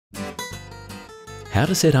How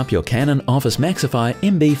to set up your Canon OFFICE MAXIFY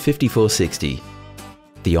MB5460.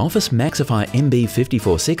 The OFFICE MAXIFY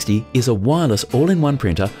MB5460 is a wireless all-in-one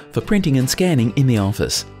printer for printing and scanning in the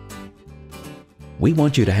office. We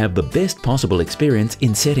want you to have the best possible experience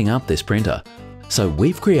in setting up this printer, so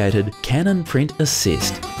we've created Canon Print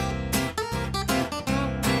Assist.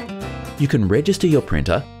 You can register your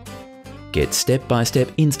printer, get step-by-step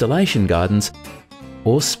installation guidance,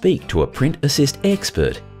 or speak to a Print Assist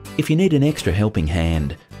expert if you need an extra helping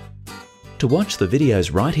hand. To watch the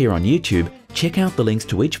videos right here on YouTube, check out the links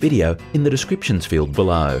to each video in the descriptions field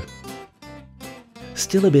below.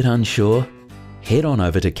 Still a bit unsure? Head on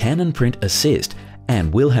over to Canon Print Assist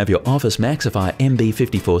and we'll have your OFFICE MAXIFY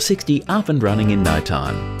MB5460 up and running in no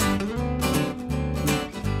time.